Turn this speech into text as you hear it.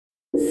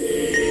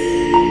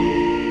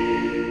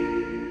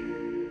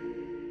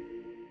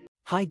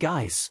Hi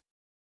guys!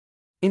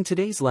 In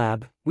today's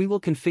lab, we will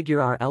configure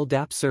our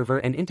LDAP server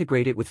and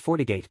integrate it with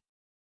FortiGate.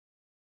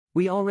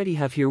 We already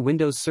have here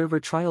Windows Server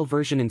trial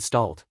version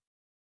installed.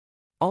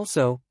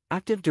 Also,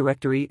 Active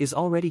Directory is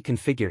already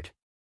configured.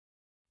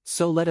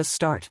 So let us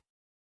start.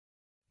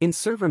 In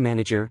Server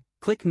Manager,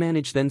 click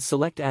Manage, then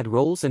select Add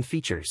Roles and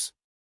Features.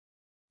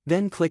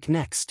 Then click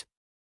Next.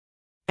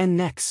 And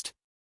Next.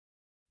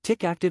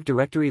 Tick Active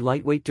Directory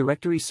Lightweight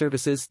Directory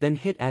Services, then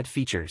hit Add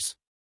Features.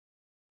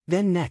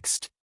 Then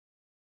Next.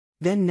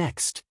 Then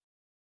Next.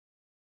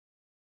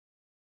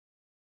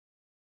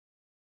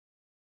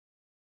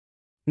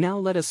 Now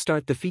let us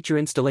start the feature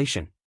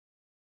installation.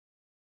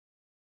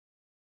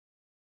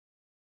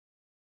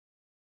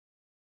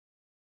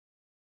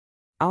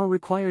 Our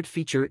required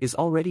feature is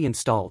already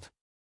installed.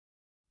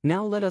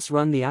 Now let us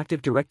run the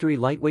Active Directory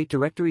Lightweight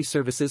Directory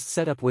Services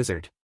Setup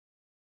Wizard.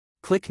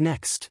 Click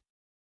Next.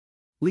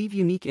 Leave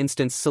Unique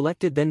Instance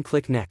selected, then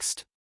click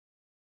Next.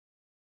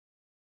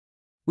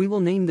 We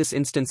will name this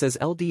instance as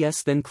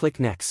LDS, then click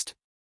Next.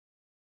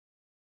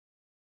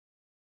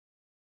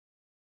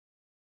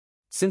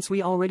 Since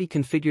we already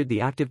configured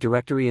the Active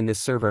Directory in this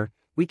server,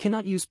 we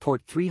cannot use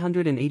port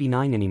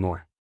 389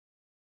 anymore.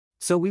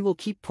 So we will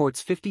keep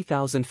ports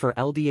 50,000 for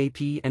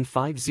LDAP and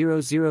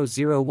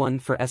 50001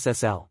 for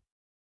SSL.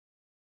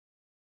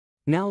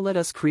 Now let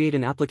us create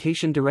an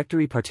application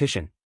directory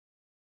partition.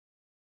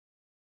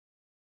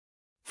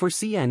 For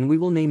CN we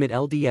will name it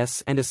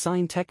LDS and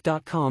assign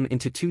tech.com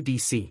into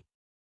 2DC.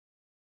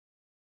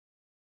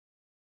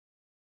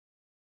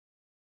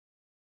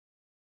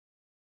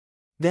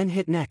 Then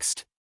hit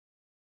Next.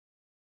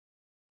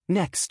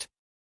 Next.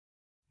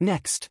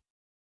 Next.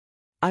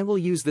 I will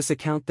use this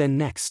account, then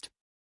Next.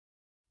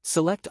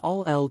 Select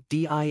all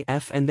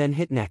LDIF and then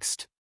hit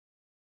Next.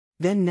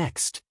 Then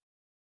Next.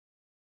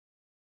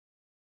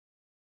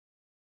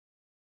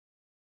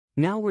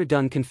 Now we're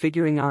done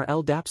configuring our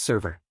LDAP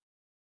server.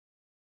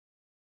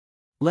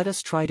 Let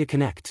us try to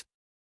connect.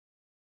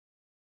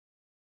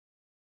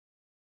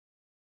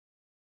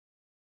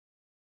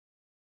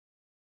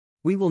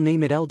 We will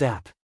name it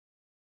LDAP.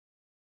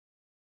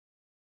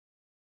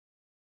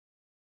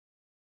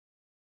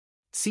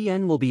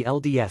 CN will be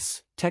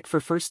LDS, Tech for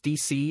first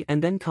DC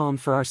and then COM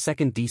for our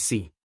second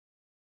DC.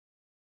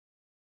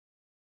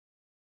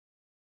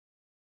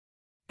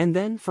 And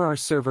then for our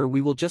server we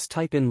will just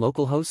type in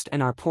localhost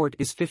and our port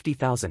is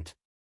 50,000.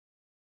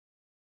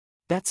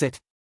 That's it.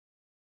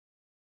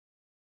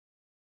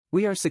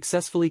 We are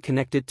successfully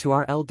connected to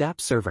our LDAP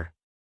server.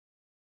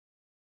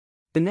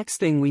 The next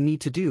thing we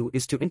need to do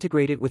is to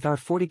integrate it with our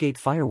FortiGate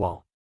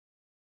firewall.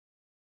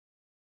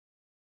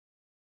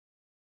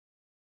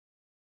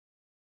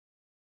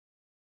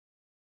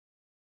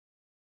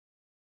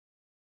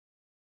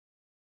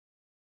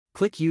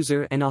 Click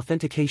User and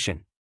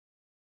Authentication.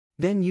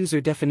 Then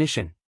User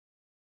Definition.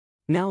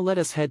 Now let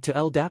us head to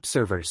LDAP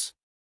servers.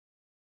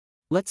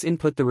 Let's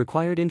input the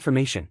required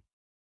information.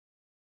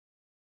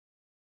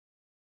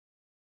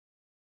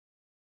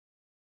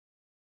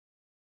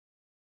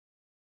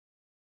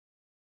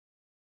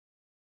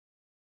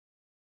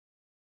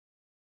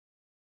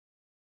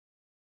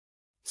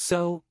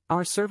 So,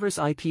 our server's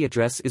IP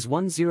address is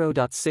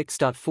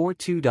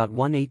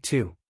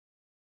 10.6.42.182.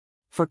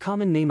 For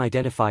common name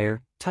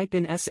identifier, type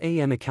in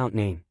SAM account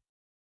name.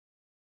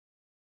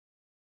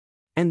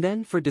 And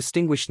then for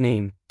distinguished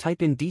name,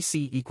 type in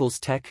DC equals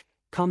tech,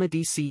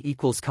 DC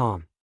equals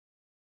com.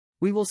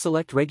 We will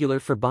select regular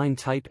for bind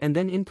type and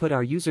then input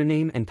our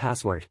username and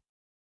password.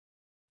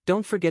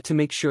 Don't forget to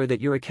make sure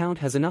that your account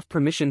has enough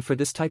permission for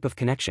this type of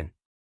connection.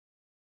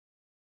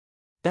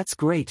 That's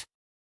great.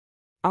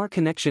 Our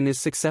connection is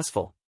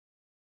successful.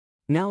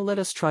 Now let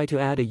us try to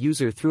add a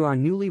user through our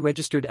newly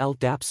registered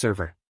LDAP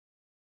server.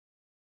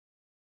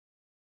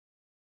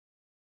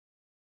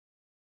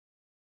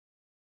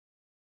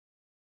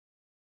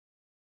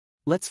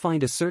 Let's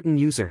find a certain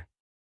user.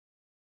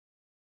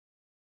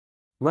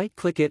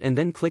 Right-click it and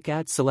then click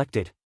Add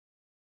Selected.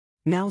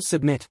 Now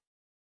submit.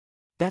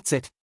 That's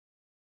it.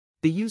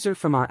 The user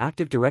from our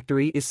Active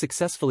Directory is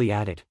successfully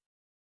added.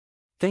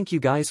 Thank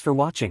you guys for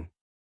watching.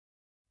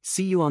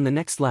 See you on the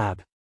next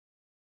lab.